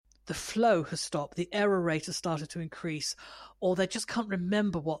the flow has stopped, the error rate has started to increase, or they just can't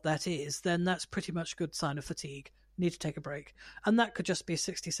remember what that is, then that's pretty much a good sign of fatigue. Need to take a break. And that could just be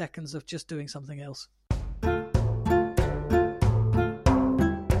 60 seconds of just doing something else.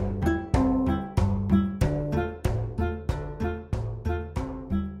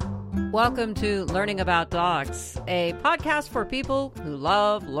 Welcome to Learning About Dogs, a podcast for people who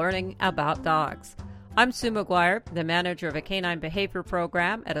love learning about dogs. I'm Sue McGuire, the manager of a canine behavior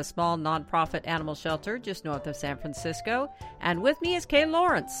program at a small nonprofit animal shelter just north of San Francisco, and with me is Kay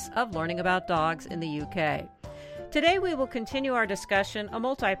Lawrence of Learning About Dogs in the UK. Today we will continue our discussion, a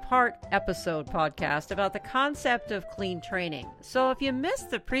multi-part episode podcast about the concept of clean training. So if you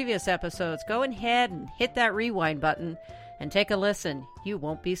missed the previous episodes, go ahead and hit that rewind button and take a listen. You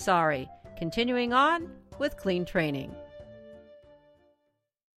won't be sorry. Continuing on with clean training.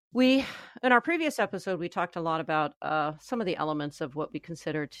 In our previous episode, we talked a lot about some of the elements of what we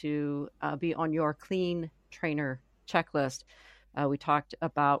consider to be on your clean trainer checklist. We talked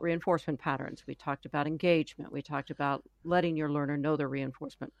about reinforcement patterns. We talked about engagement. We talked about letting your learner know the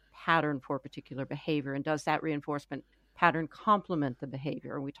reinforcement pattern for a particular behavior, and does that reinforcement pattern complement the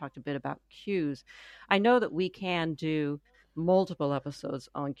behavior? And we talked a bit about cues. I know that we can do multiple episodes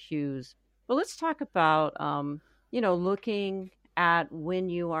on cues, but let's talk about, looking at when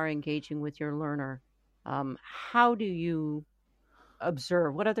you are engaging with your learner. How do you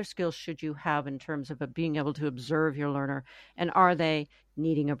observe? What other skills should you have in terms of being able to observe your learner? And are they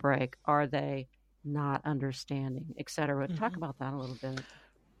needing a break? Are they not understanding, et cetera? Mm-hmm. Talk about that a little bit.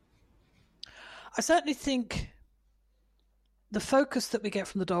 I certainly think the focus that we get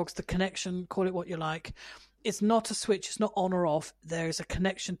from the dogs, the connection, call it what you like, it's not a switch, it's not on or off. There is a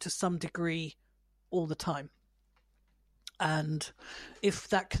connection to some degree all the time. And if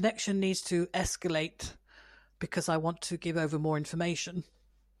that connection needs to escalate because I want to give over more information,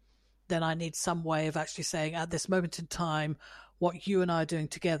 then I need some way of actually saying, at this moment in time, what you and I are doing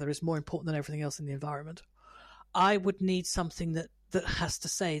together is more important than everything else in the environment. I would need something that has to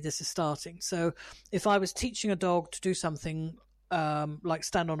say this is starting. So if I was teaching a dog to do something like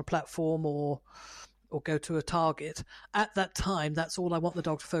stand on a platform or go to a target, at that time, that's all I want the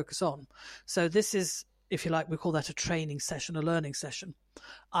dog to focus on. So this is, if you like, we call that a training session, a learning session.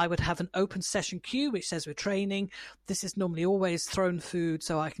 I would have an open session cue, which says we're training. This is normally always thrown food,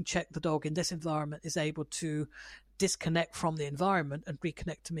 so I can check the dog in this environment is able to disconnect from the environment and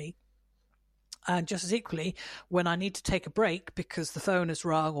reconnect to me. And just as equally, when I need to take a break because the phone is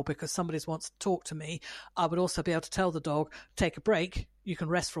rung or because somebody wants to talk to me, I would also be able to tell the dog, take a break, you can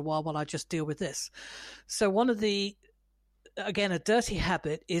rest for a while I just deal with this. So one of the, again, a dirty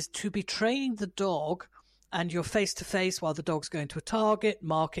habit is to be training the dog, and you're face-to-face while the dog's going to a target,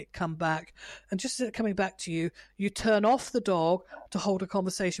 mark it, come back. And just as it's coming back to you, you turn off the dog to hold a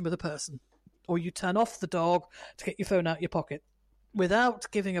conversation with a person. Or you turn off the dog to get your phone out your pocket without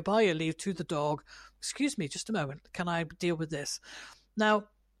giving a by your leave to the dog. Excuse me, just a moment. Can I deal with this? Now,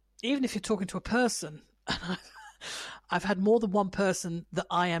 even if you're talking to a person, I've had more than one person that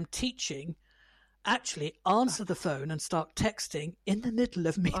I am teaching actually answer the phone and start texting in the middle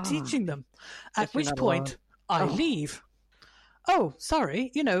of me teaching them, at which point I leave. Oh,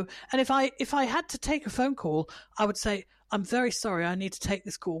 sorry, and if I had to take a phone call, I would say, I'm very sorry, I need to take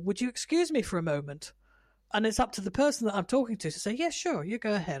this call. Would you excuse me for a moment? And it's up to the person that I'm talking to say, yeah, sure, you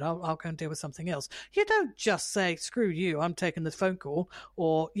go ahead. I'll go and deal with something else. You don't just say, screw you, I'm taking the phone call,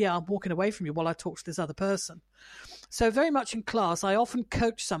 or, yeah, I'm walking away from you while I talk to this other person. So very much in class, I often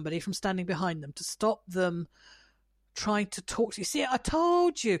coach somebody from standing behind them to stop them trying to talk to you. See, I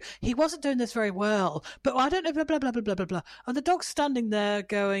told you, he wasn't doing this very well, but I don't know, blah, blah, blah, blah, blah, blah, blah. And the dog's standing there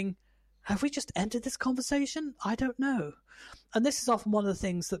going, have we just ended this conversation? I don't know. And this is often one of the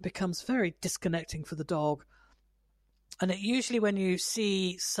things that becomes very disconnecting for the dog. And it usually when you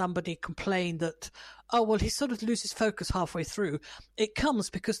see somebody complain that, oh, well, he sort of loses focus halfway through, it comes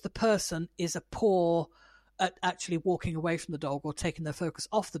because the person is a poor at actually walking away from the dog or taking their focus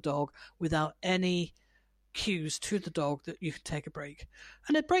off the dog without any cues to the dog that you can take a break.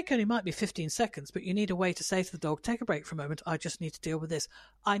 And a break only might be 15 seconds, but you need a way to say to the dog, take a break for a moment. I just need to deal with this.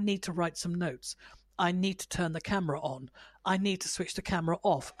 I need to write some notes. I need to turn the camera on. I need to switch the camera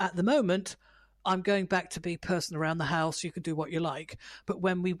off. At the moment, I'm going back to be person around the house. You can do what you like. But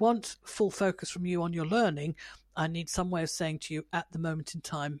when we want full focus from you on your learning, I need some way of saying to you, at the moment in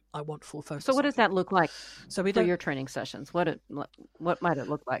time, I want full focus. So what does that look like for your training sessions? What might it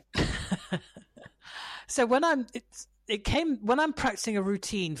look like? So when I'm practicing a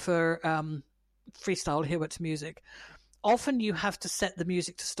routine for freestyle, Here What's Music, often you have to set the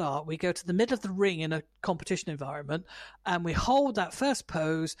music to start. We go to the middle of the ring in a competition environment and we hold that first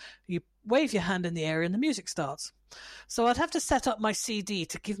pose. You wave your hand in the air and the music starts. So I'd have to set up my CD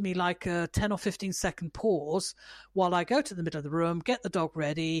to give me like a 10 or 15 second pause while I go to the middle of the room, get the dog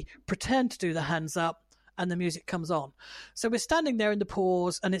ready, pretend to do the hands up, and the music comes on. So we're standing there in the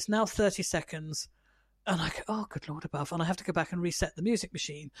pause and it's now 30 seconds. And I go, oh, good Lord above. And I have to go back and reset the music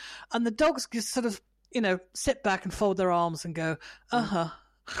machine. And the dogs just sort of, sit back and fold their arms and go, uh-huh.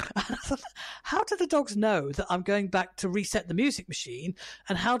 And I thought, how do the dogs know that I'm going back to reset the music machine?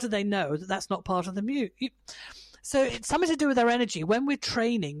 And how do they know that that's not part of the music? So it's something to do with our energy. When we're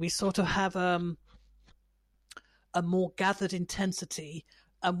training, we sort of have a more gathered intensity.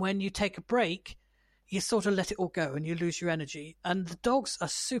 And when you take a break, you sort of let it all go and you lose your energy. And the dogs are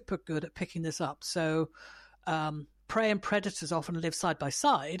super good at picking this up. So prey and predators often live side by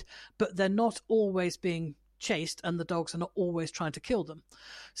side, but they're not always being chased and the dogs are not always trying to kill them.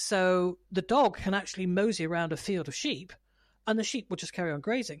 So the dog can actually mosey around a field of sheep and the sheep will just carry on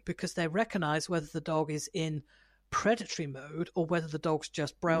grazing because they recognize whether the dog is in predatory mode or whether the dog's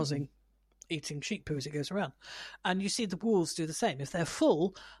just browsing, eating sheep poo as it goes around. And you see the wolves do the same. If they're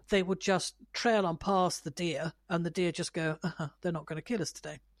full, they would just trail on past the deer and the deer just go, they're not going to kill us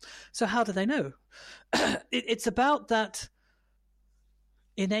today. So how do they know? It's about that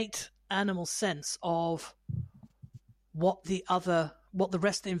innate animal sense of what the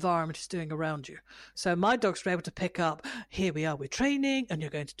rest of the environment is doing around you. So my dogs were able to pick up, here we are, we're training, and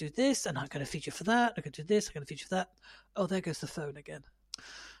you're going to do this, and I'm going to feed you for that, I'm going to do this, I'm going to feed you for that. Oh, there goes the phone again.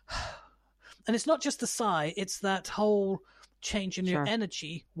 And it's not just the sigh, it's that whole change in your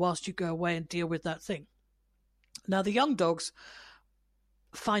energy whilst you go away and deal with that thing. Now, the young dogs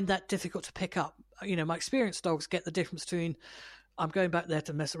find that difficult to pick up. My experienced dogs get the difference between I'm going back there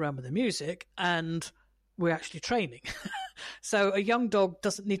to mess around with the music and we're actually training. So a young dog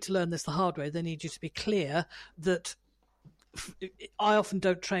doesn't need to learn this the hard way. They need you to be clear that I often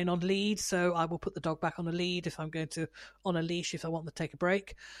don't train on lead, so I will put the dog back on a lead if I'm going to on a leash if I want them to take a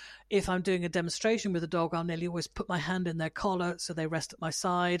break. If I'm doing a demonstration with a dog, I'll nearly always put my hand in their collar so they rest at my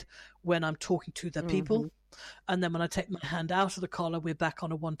side when I'm talking to their people. And then when I take my hand out of the collar, we're back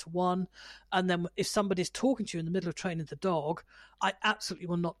on a one-to-one. And then if somebody's talking to you in the middle of training the dog, I absolutely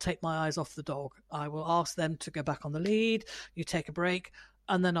will not take my eyes off the dog. I will ask them to go back on the lead, you take a break,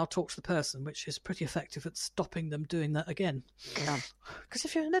 and then I'll talk to the person, which is pretty effective at stopping them doing that again. Because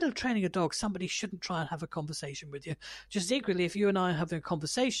if you're in the middle of training a dog, somebody shouldn't try and have a conversation with you. Just equally, if you and I are having a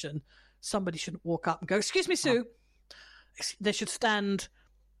conversation, somebody shouldn't walk up and go, excuse me, Sue. They should stand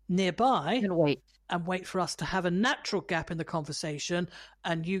nearby and wait for us to have a natural gap in the conversation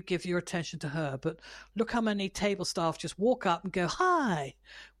and you give your attention to her. But look how many table staff just walk up and go, hi,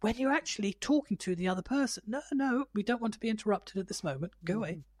 when you're actually talking to the other person. No, we don't want to be interrupted at this moment. Go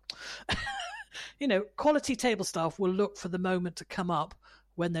away. Quality table staff will look for the moment to come up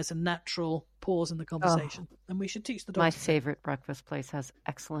when there's a natural pause in the conversation. And we should teach the dogs. My favorite breakfast place has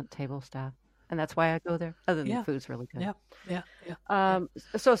excellent table staff. And that's why I go there. Other than the food's really good.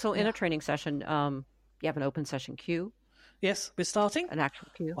 So in a training session, you have an open session queue. Yes, we're starting. An actual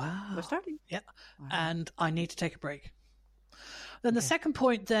queue. Wow. We're starting. Yeah. Wow. And I need to take a break. Then the second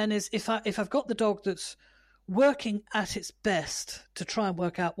point then is if I've got the dog that's working at its best to try and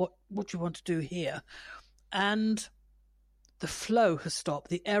work out what you want to do here, and the flow has stopped,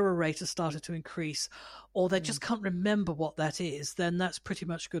 the error rate has started to increase, or they just can't remember what that is, then that's pretty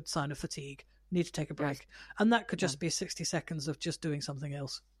much a good sign of fatigue. Need to take a break. Yes. And that could just be 60 seconds of just doing something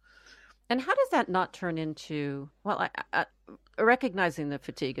else. And how does that not turn into, well, I recognizing that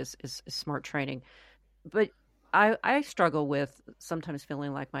fatigue is smart training, but I struggle with sometimes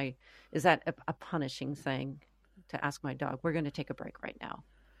feeling like is that a punishing thing to ask my dog, we're going to take a break right now?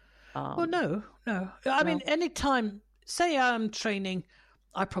 Well, no. I mean, anytime, say I'm training,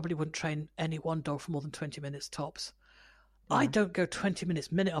 I probably wouldn't train any one dog for more than 20 minutes tops. I don't go 20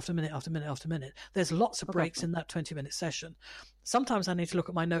 minutes, minute after minute after minute after minute. There's lots of breaks in that 20-minute session. Sometimes I need to look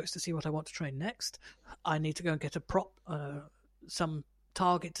at my notes to see what I want to train next. I need to go and get a prop, some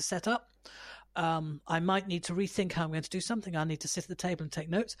target to set up. I might need to rethink how I'm going to do something. I need to sit at the table and take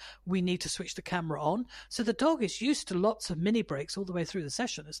notes. We need to switch the camera on. So the dog is used to lots of mini breaks all the way through the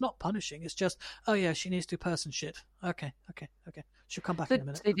session. It's not punishing. It's just, oh yeah, she needs to do person shit. Okay. She'll come back in a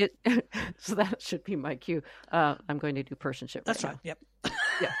minute. So that should be my cue. I'm going to do person shit. That's right. Yep.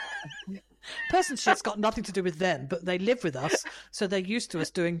 Yeah. Person shit's got nothing to do with them, but they live with us, so they're used to us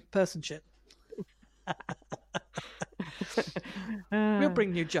doing person shit. We'll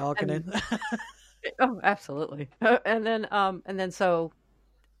bring new jargon in. Oh, absolutely. And then so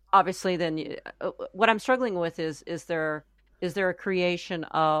obviously, then what I'm struggling with is there a creation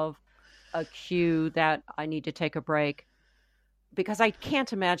of a cue that I need to take a break? Because I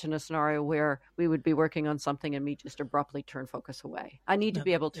can't imagine a scenario where we would be working on something and me just abruptly turn focus away. I need to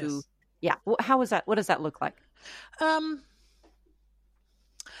be able to, yes. yeah. How is that? What does that look like?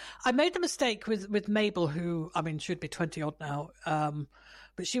 I made the mistake with Mabel, who, I mean, should be 20 odd now.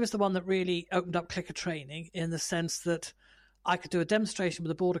 But she was the one that really opened up clicker training in the sense that I could do a demonstration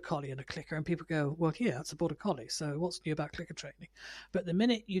with a border collie and a clicker, and people go, well, yeah, it's a border collie, so what's new about clicker training? But the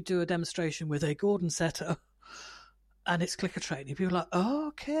minute you do a demonstration with a Gordon setter and it's clicker training, people are like, oh,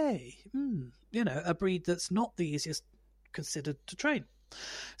 okay, you know, a breed that's not the easiest considered to train.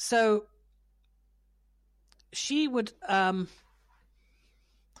 So she would...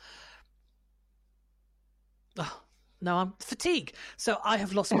 Now I'm fatigued, so I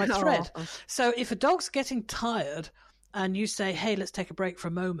have lost my thread. So if a dog's getting tired and you say, hey, let's take a break for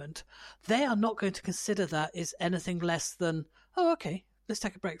a moment, they are not going to consider that as anything less than, oh, okay, let's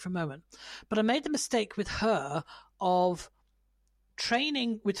take a break for a moment. But I made the mistake with her of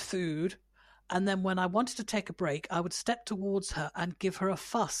training with food, and then when I wanted to take a break, I would step towards her and give her a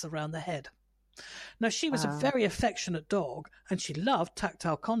fuss around the head. Now, she was a very affectionate dog, and she loved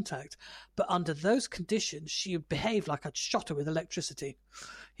tactile contact, but under those conditions, she would behave like I'd shot her with electricity.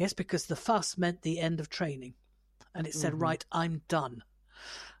 Yes, because the fuss meant the end of training, and it said, right, I'm done.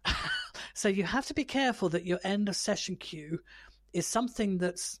 So you have to be careful that your end of session cue is something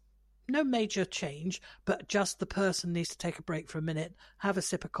that's no major change, but just the person needs to take a break for a minute, have a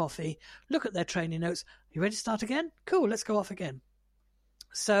sip of coffee, look at their training notes. You ready to start again? Cool, let's go off again.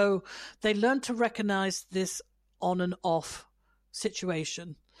 So they learn to recognize this on and off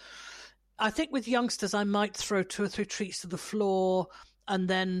situation. I think with youngsters, I might throw 2 or 3 treats to the floor, and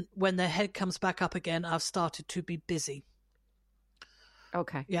then when their head comes back up again, I've started to be busy.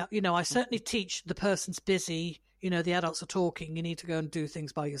 Okay. Yeah, you know, I certainly teach the person's busy, you know, the adults are talking, you need to go and do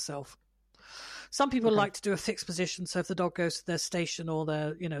things by yourself. Some people like to do a fixed position, so if the dog goes to their station or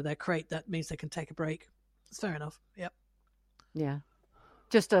their, you know, their crate, that means they can take a break. It's fair enough. Yep. Yeah.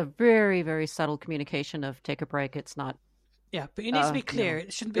 Just a very, very subtle communication of take a break. It's not. Yeah, but you need to be clear.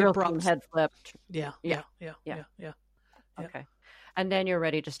 It shouldn't be real abrupt. Head flipped. Yeah. Okay. And then you're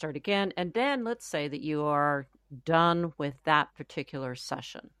ready to start again. And then let's say that you are done with that particular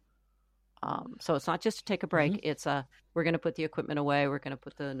session. So it's not just to take a break. It's we're going to put the equipment away. We're going to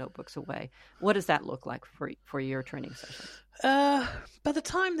put the notebooks away. What does that look like for your training session? By the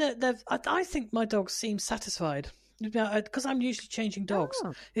time that I think my dogs seem satisfied. Because I'm usually changing dogs.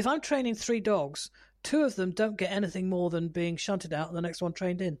 Oh. If I'm training 3 dogs, 2 of them don't get anything more than being shunted out and the next one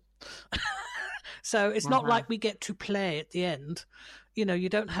trained in. So it's not like we get to play at the end. You know, you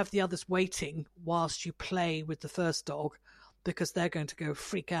don't have the others waiting whilst you play with the first dog, because they're going to go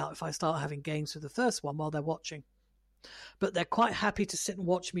freak out if I start having games with the first one while they're watching. But they're quite happy to sit and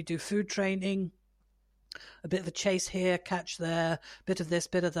watch me do food training, a bit of a chase here, catch there, bit of this,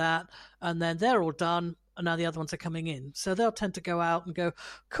 bit of that, and then they're all done. And now the other ones are coming in. So they'll tend to go out and go,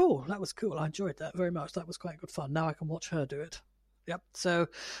 cool, that was cool. I enjoyed that very much. That was quite good fun. Now I can watch her do it. Yep. So,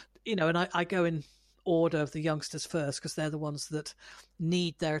 you know, and I go in order of the youngsters first, because they're the ones that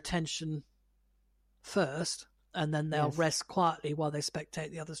need their attention first. And then they'll rest quietly while they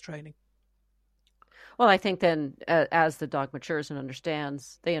spectate the others training. Well, I think then as the dog matures and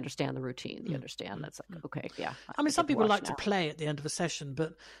understands, they understand the routine. They understand that's like, okay, yeah. I mean, some people like to play at the end of a session,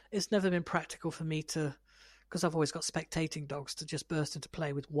 but it's never been practical for me to, because I've always got spectating dogs, to just burst into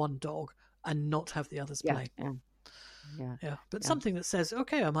play with one dog and not have the others play. Yeah. But something that says,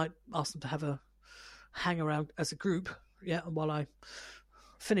 okay, I might ask them to have a hang around as a group, and while I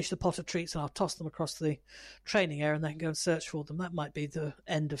finish the pot of treats and I'll toss them across the training area and they can go and search for them. That might be the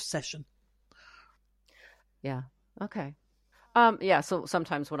end of session. Yeah. Okay. So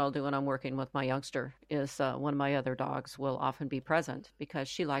sometimes what I'll do when I'm working with my youngster is one of my other dogs will often be present because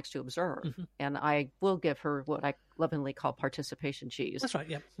she likes to observe, and I will give her what I lovingly call participation cheese. That's right.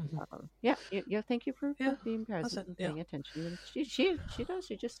 Yeah. Yeah. Thank you for being present and paying attention. And she does.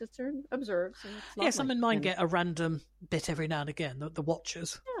 She just sits there and observes. And some in mine get a random bit every now and again. The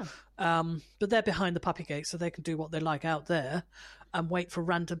watchers. Yeah. But they're behind the puppy gate, so they can do what they like out there and wait for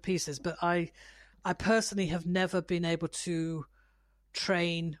random pieces. But I personally have never been able to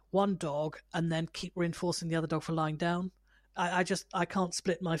train one dog and then keep reinforcing the other dog for lying down. I can't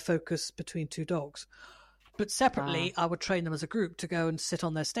split my focus between 2 dogs. But separately, I would train them as a group to go and sit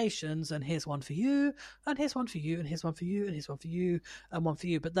on their stations, and here's one for you, and here's one for you, and here's one for you, and here's one for you, and one for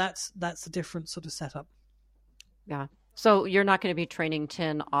you. But that's a different sort of setup. Yeah. So you're not going to be training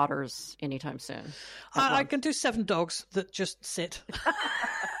 10 otters anytime soon? I can do 7 dogs that just sit.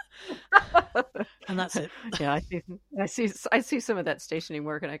 And that's it. Yeah, I see some of that stationing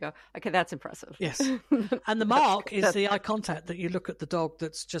work, and I go, okay, that's impressive. Yes. And the mark is the eye contact that you look at the dog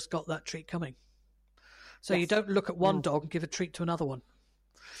that's just got that treat coming. So you don't look at one dog and give a treat to another one.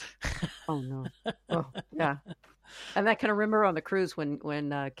 Oh no. Oh yeah. And I can remember on the cruise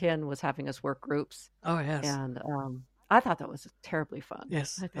when Ken was having us work groups. Oh yes. And I thought that was terribly fun.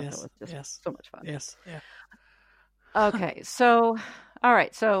 Yes. I thought that was just so much fun. Yes. Yeah. Okay. So all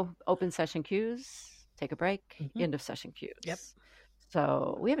right. So open session cues, take a break, end of session cues. Yep.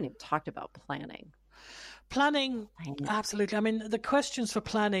 So we haven't even talked about planning. Planning, absolutely. I mean, the questions for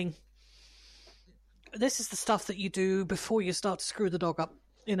planning, this is the stuff that you do before you start to screw the dog up.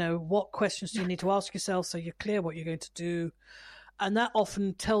 You know, what questions do you need to ask yourself so you're clear what you're going to do? And that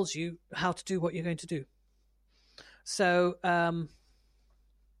often tells you how to do what you're going to do. So,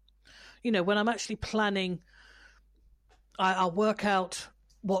 you know, when I'm actually planning, I'll work out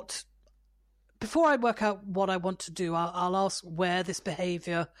before I work out what I want to do, I'll ask where this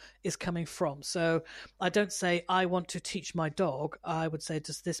behavior is coming from. So I don't say, I want to teach my dog. I would say,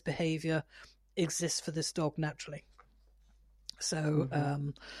 does this behavior exist for this dog naturally? So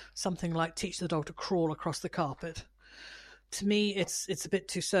something like teach the dog to crawl across the carpet. To me, it's a bit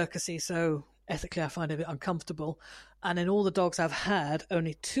too circusy, so ethically I find it a bit uncomfortable. And in all the dogs I've had,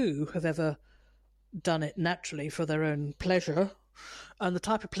 only 2 have ever done it naturally for their own pleasure. And the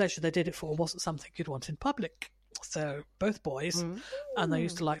type of pleasure they did it for wasn't something you'd want in public. So both boys, and they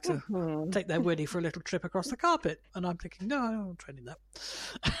used to like to take their Woody for a little trip across the carpet. And I'm thinking, no, I'm training that.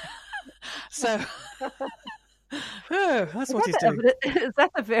 So, that's what he's doing. Is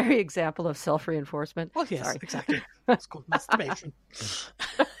that the very example of self-reinforcement? Oh, yes, exactly. It's called masturbation.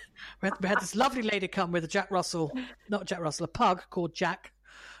 We had this lovely lady come with a pug called Jack.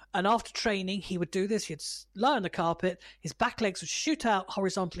 And after training, he would do this. He'd lie on the carpet. His back legs would shoot out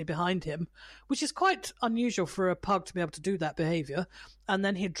horizontally behind him, which is quite unusual for a pug to be able to do that behavior. And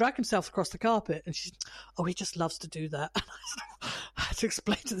then he'd drag himself across the carpet. And she's, oh, he just loves to do that. And I had to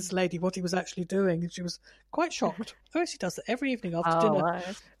explain to this lady what he was actually doing. And she was quite shocked. Oh, yes, he does that every evening after dinner.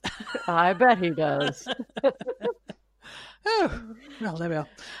 I bet he does. Oh, well, there we are.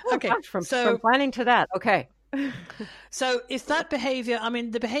 Okay, gosh, from planning to that. Okay. So if that behavior, I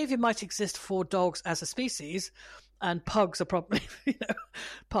mean, the behavior might exist for dogs as a species, and pugs are probably,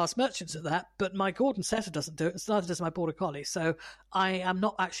 past merchants at that, but my Gordon Setter doesn't do it, and neither does my Border Collie, so I am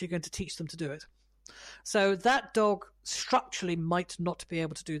not actually going to teach them to do it. So that dog structurally might not be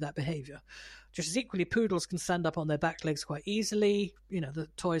able to do that behavior. Just as equally, poodles can stand up on their back legs quite easily, the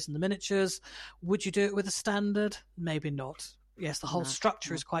toys and the miniatures. Would you do it with a standard? Maybe not. Yes, the whole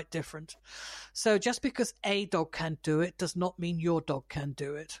structure is quite different. So just because a dog can do it does not mean your dog can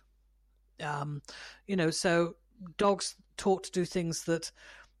do it. So dogs taught to do things that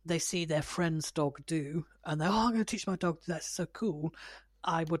they see their friend's dog do, and they're, I'm going to teach my dog that's so cool.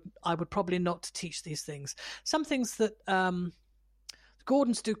 I would probably not teach these things. Some things that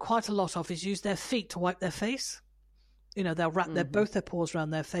Gordons do quite a lot of is use their feet to wipe their face. They'll wrap both their paws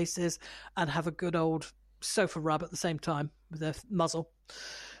around their faces and have a good old sofa rub at the same time with their muzzle,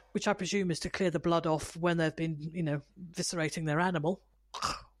 which I presume is to clear the blood off when they've been, viscerating their animal.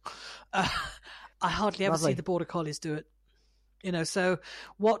 I hardly ever see the Border Collies do it. So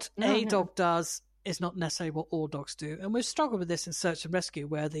what a dog does is not necessarily what all dogs do. And we've struggled with this in search and rescue,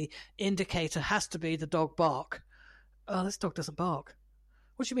 where the indicator has to be the dog bark. Oh, this dog doesn't bark.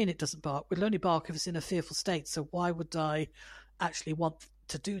 What do you mean it doesn't bark? It'll only bark if it's in a fearful state. So why would I actually want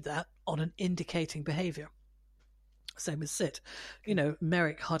to do that on an indicating behavior? Same as sit.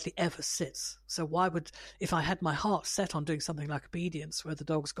 Merrick hardly ever sits. So why would, if I had my heart set on doing something like obedience, where the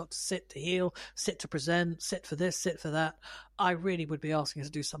dog's got to sit to heel, sit to present, sit for this, sit for that, I really would be asking her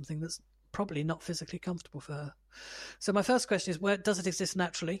to do something that's probably not physically comfortable for her. So my first question is, where does it exist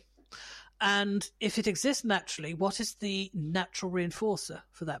naturally? And if it exists naturally, what is the natural reinforcer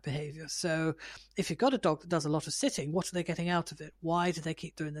for that behavior? So if you've got a dog that does a lot of sitting, what are they getting out of it? Why do they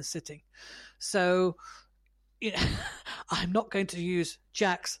keep doing this sitting? So I'm not going to use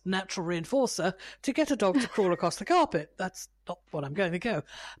Jack's natural reinforcer to get a dog to crawl across the carpet. That's not what I'm going to go.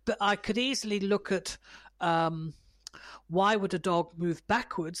 But I could easily look at why would a dog move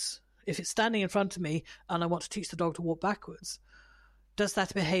backwards if it's standing in front of me and I want to teach the dog to walk backwards. Does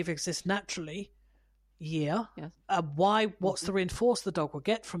that behavior exist naturally? Yeah. Yes. What's the reinforce the dog will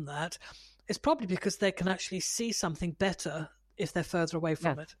get from that? It's probably because they can actually see something better if they're further away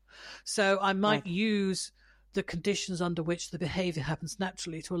from it. So I might use the conditions under which the behavior happens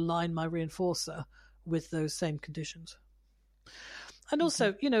naturally to align my reinforcer with those same conditions. And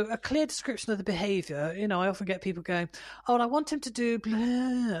also, a clear description of the behaviour. I often get people going, "Oh, and I want him to do blah,"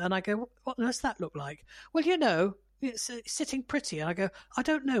 and I go, "What does that look like?" Well, it's sitting pretty, and I go, "I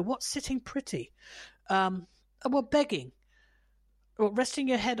don't know what's sitting pretty." Well, begging, or resting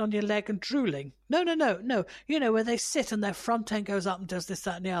your head on your leg and drooling. No. Where they sit and their front end goes up and does this,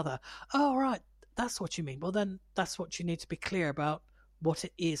 that, and the other. Oh, right, that's what you mean. Well, then that's what you need to be clear about. What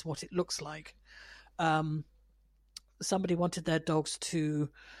it is, what it looks like. Somebody wanted their dogs to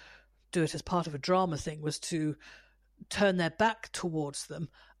do it as part of a drama thing, was to turn their back towards them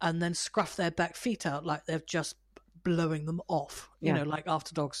and then scruff their back feet out like they're just blowing them off, like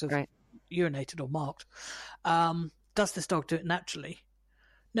after dogs have urinated or marked. Does this dog do it naturally?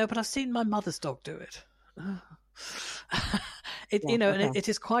 No, but I've seen my mother's dog do it. And it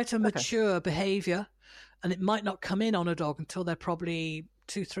is quite a mature behaviour, and it might not come in on a dog until they're probably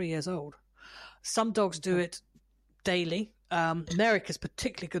 2-3 years old. Some dogs do it daily. Merrick is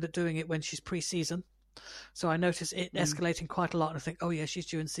particularly good at doing it when she's pre-season. So I notice it escalating quite a lot, and I think, oh yeah, she's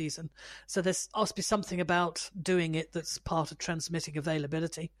due in season. So there's must be something about doing it that's part of transmitting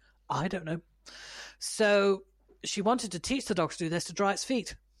availability. I don't know. So she wanted to teach the dog to do this, to dry its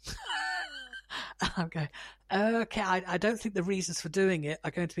feet. And I'm going, okay, I don't think the reasons for doing it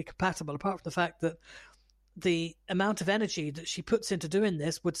are going to be compatible, apart from the fact that the amount of energy that she puts into doing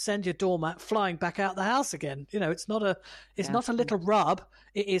this would send your doormat flying back out the house again. It's not a little rub.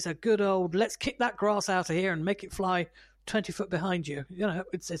 It is a good old, let's kick that grass out of here and make it fly 20 foot behind you.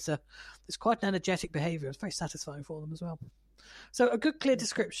 It's quite an energetic behavior. It's very satisfying for them as well. So a good, clear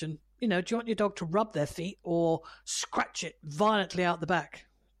description. Do you want your dog to rub their feet or scratch it violently out the back?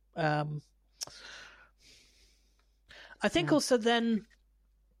 I think also then,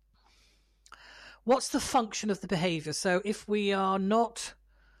 what's the function of the behavior? So if we are not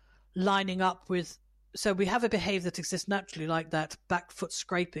lining up with, so we have a behavior that exists naturally, like that back foot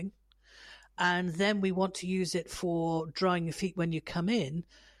scraping, and then we want to use it for drying your feet when you come in,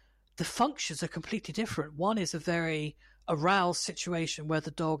 the functions are completely different. One is a very aroused situation where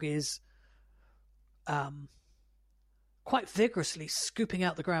the dog is quite vigorously scooping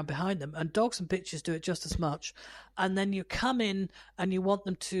out the ground behind them, and dogs and bitches do it just as much. And then you come in and you want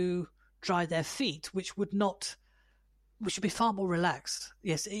them to dry their feet, which would be far more relaxed.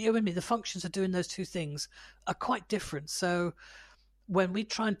 Yes, the functions of doing those two things are quite different. So when we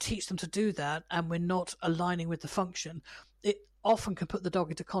try and teach them to do that and we're not aligning with the function, it often can put the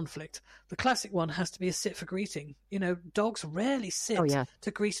dog into conflict. The classic one has to be a sit for greeting. Dogs rarely sit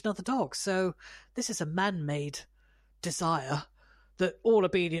to greet another dog. So this is a man-made desire that all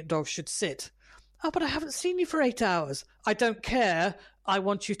obedient dogs should sit. Oh, but I haven't seen you for 8 hours. I don't care. I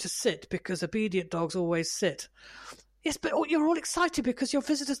want you to sit because obedient dogs always sit. Yes, but you're all excited because your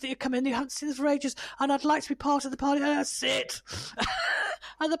visitors that you come in, you haven't seen them for ages, and I'd like to be part of the party. Sit.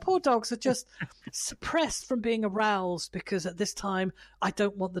 And the poor dogs are just suppressed from being aroused because at this time, I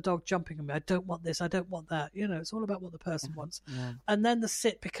don't want the dog jumping on me. I don't want this. I don't want that. It's all about what the person wants. Yeah. And then the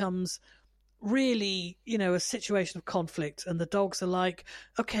sit becomes really, a situation of conflict, and the dogs are like,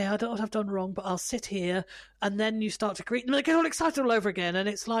 okay, I don't know what I've done wrong, but I'll sit here. And then you start to greet them, and they get all excited all over again. And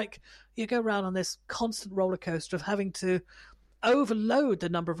it's like you go around on this constant roller coaster of having to overload the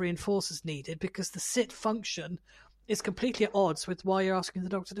number of reinforcers needed because the sit function is completely at odds with why you're asking the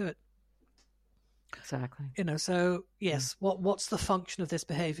dog to do it. Exactly. So yes, what's the function of this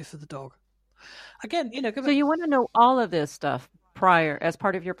behavior for the dog? Again, so you want to know all of this stuff prior as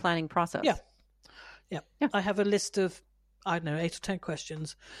part of your planning process. Yeah. I have a list of, 8 or 10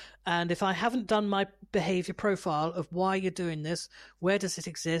 questions. And if I haven't done my behavior profile of why you're doing this, where does it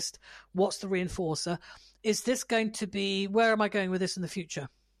exist? What's the reinforcer? Is this going to be, where am I going with this in the future?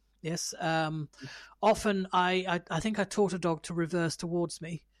 Yes. Often I think I taught a dog to reverse towards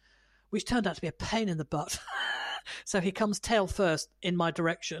me, which turned out to be a pain in the butt. So he comes tail first in my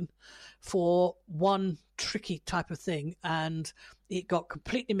direction for one tricky type of thing, and it got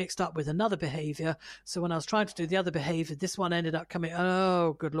completely mixed up with another behavior. So when I was trying to do the other behavior, this one ended up coming,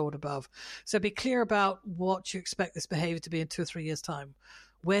 oh, good Lord above. So be clear about what you expect this behavior to be in 2 or 3 years' time.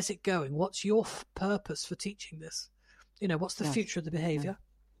 Where's it going? What's your purpose for teaching this? What's the future of the behavior?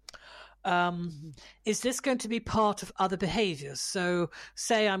 Is this going to be part of other behaviors? So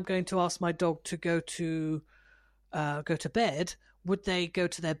say I'm going to ask my dog to go to bed. Would they go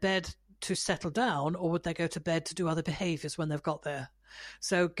to their bed to settle down, or would they go to bed to do other behaviors when they've got there?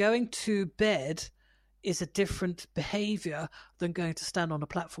 So going to bed is a different behavior than going to stand on a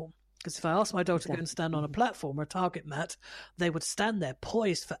platform. Because if I ask my dog to go and stand on a platform or a target mat, they would stand there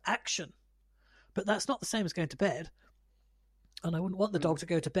poised for action. But that's not the same as going to bed. And I wouldn't want the dog to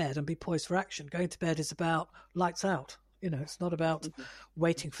go to bed and be poised for action. Going to bed is about lights out. It's not about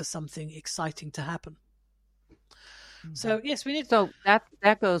waiting for something exciting to happen. So yes, we need. So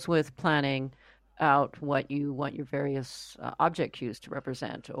that goes with planning out what you want your various object cues to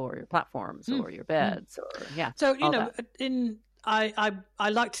represent, or your platforms, or your beds, or So that. I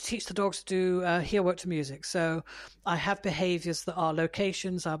like to teach the dogs to do hear work to music. So I have behaviors that are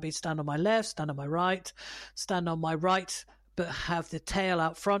locations. I'll be stand on my left, stand on my right, stand on my right, but have the tail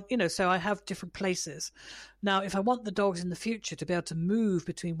out front. So I have different places. Now, if I want the dogs in the future to be able to move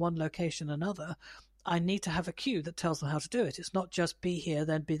between one location and another, I need to have a cue that tells them how to do it. It's not just be here,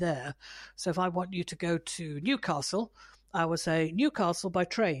 then be there. So if I want you to go to Newcastle, I would say Newcastle by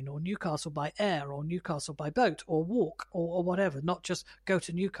train, or Newcastle by air, or Newcastle by boat, or walk, or whatever, not just go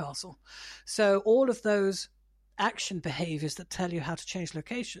to Newcastle. So all of those action behaviors that tell you how to change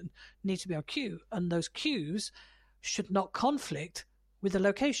location need to be on cue, and those cues should not conflict with the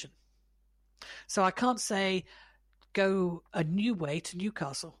location. So I can't say go a new way to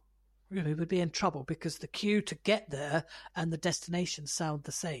Newcastle. We would be in trouble because the cue to get there and the destination sound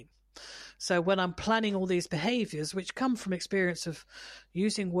the same. So when I'm planning all these behaviors, which come from experience of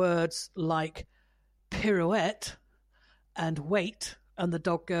using words like pirouette and wait, and the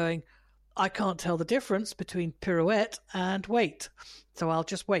dog going, I can't tell the difference between pirouette and wait, so I'll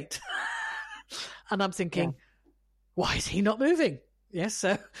just wait. And I'm thinking, why is he not moving? Yes,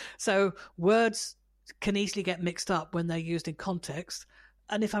 so words can easily get mixed up when they're used in context.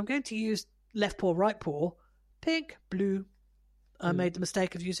 And if I'm going to use left paw, right paw, pink, blue, I made the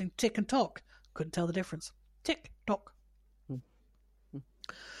mistake of using tick and tock. Couldn't tell the difference. Tick, tock.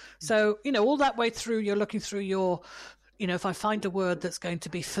 So, all that way through, you're looking through your, if I find a word that's going to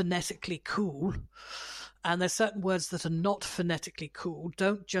be phonetically cool, and there's certain words that are not phonetically cool,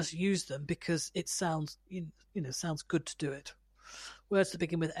 don't just use them because it sounds, sounds good to do it. Words that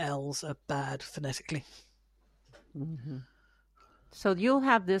begin with L's are bad phonetically. Mm-hmm. So you'll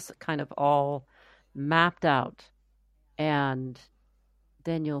have this kind of all mapped out, and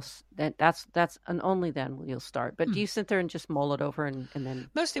then and only then will you'll start. But do you sit there and just mull it over and then?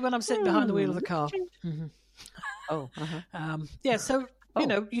 Mostly when I'm sitting behind the wheel of the car. Mm-hmm. Oh, So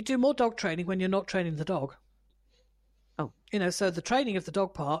you do more dog training when you're not training the dog. Oh, so the training of the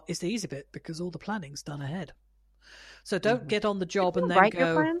dog part is the easy bit because all the planning's done ahead. So don't get on the job and then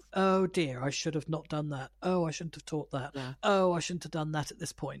go, oh dear, I should have not done that. Oh, I shouldn't have taught that. Yeah. Oh, I shouldn't have done that at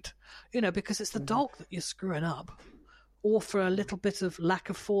this point. Because it's the dog that you're screwing up, or for a little bit of lack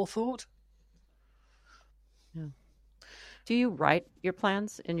of forethought. Yeah. Do you write your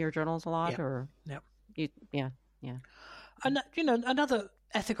plans in your journals a lot, or? Yeah. And another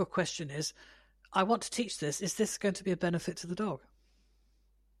ethical question is, I want to teach this. Is this going to be a benefit to the dog?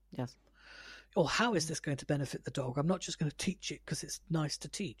 Yes. Or how is this going to benefit the dog? I'm not just going to teach it because it's nice to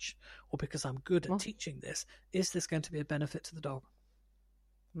teach or because I'm good at teaching this. Is this going to be a benefit to the dog?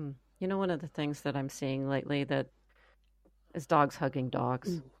 One of the things that I'm seeing lately that is dogs hugging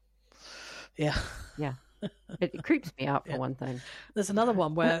dogs. Yeah. Yeah. It creeps me out for one thing. There's another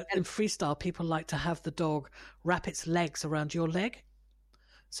one where in freestyle, people like to have the dog wrap its legs around your leg.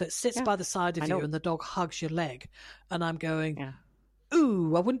 So it sits by the side of you and the dog hugs your leg. And I'm going,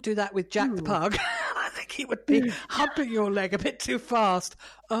 ooh, I wouldn't do that with Jack the Pug. I think he would be humping your leg a bit too fast.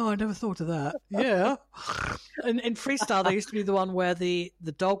 Oh, I never thought of that. Yeah. And in freestyle, there used to be the one where the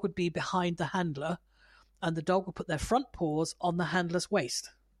dog would be behind the handler and the dog would put their front paws on the handler's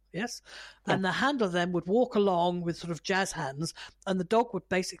waist. Yes. Yeah. And the handler then would walk along with sort of jazz hands and the dog would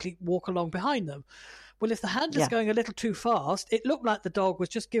basically walk along behind them. Well, if the handler's going a little too fast, it looked like the dog was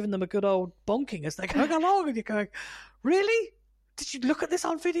just giving them a good old bonking as they're going along. And you're going, really? Did you look at this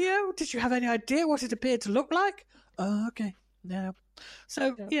on video? Did you have any idea what it appeared to look like? Oh, okay. Yeah.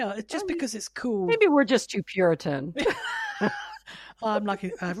 So, it's just because it's cool. Maybe we're just too Puritan. I'm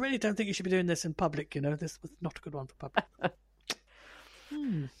like, I really don't think you should be doing this in public. This was not a good one for public.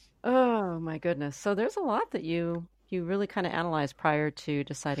 Oh, my goodness. So there's a lot that you really kind of analyze prior to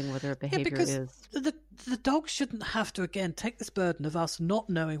deciding whether a behavior is. The dog shouldn't have to, again, take this burden of us not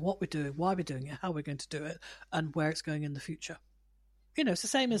knowing what we're doing, why we're doing it, how we're going to do it, and where it's going in the future. It's the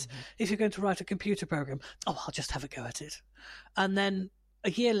same as if you're going to write a computer program. Oh, I'll just have a go at it. And then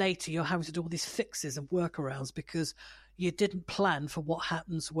a year later, you're having to do all these fixes and workarounds because you didn't plan for what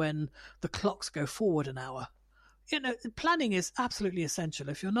happens when the clocks go forward an hour. Planning is absolutely essential.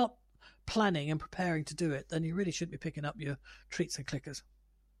 If you're not planning and preparing to do it, then you really shouldn't be picking up your treats and clickers.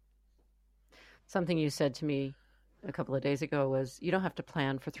 Something you said to me a couple of days ago was, you don't have to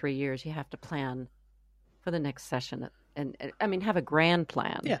plan for 3 years. You have to plan for the next session. And I mean, have a grand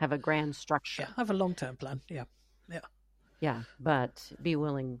plan, have a grand structure. Yeah, have a long-term plan. Yeah. Yeah, but be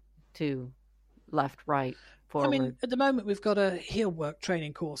willing to left, right, forward? I mean, at the moment, we've got a heel work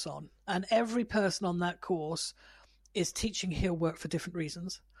training course on, and every person on that course is teaching heel work for different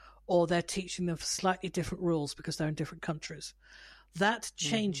reasons, or they're teaching them for slightly different rules because they're in different countries. That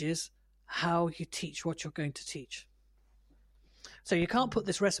changes how you teach what you're going to teach. So you can't put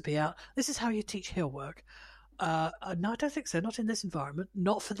this recipe out. This is how you teach heel work. No, I don't think so. Not in this environment.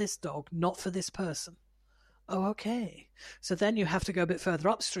 Not for this dog. Not for this person. Oh, okay. So then you have to go a bit further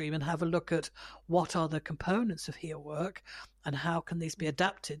upstream and have a look at what are the components of heel work and how can these be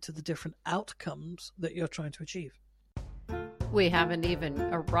adapted to the different outcomes that you're trying to achieve. We haven't even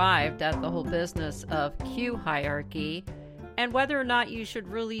arrived at the whole business of cue hierarchy and whether or not you should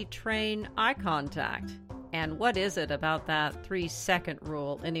really train eye contact. And what is it about that 3-second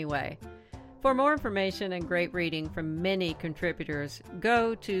rule anyway? For more information and great reading from many contributors,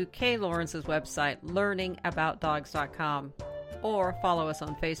 go to Kay Lawrence's website, learningaboutdogs.com, or follow us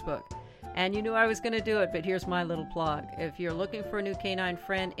on Facebook. And you knew I was going to do it, but here's my little plug. If you're looking for a new canine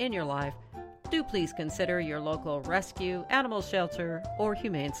friend in your life, do please consider your local rescue, animal shelter, or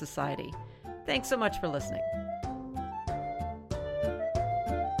humane society. Thanks so much for listening.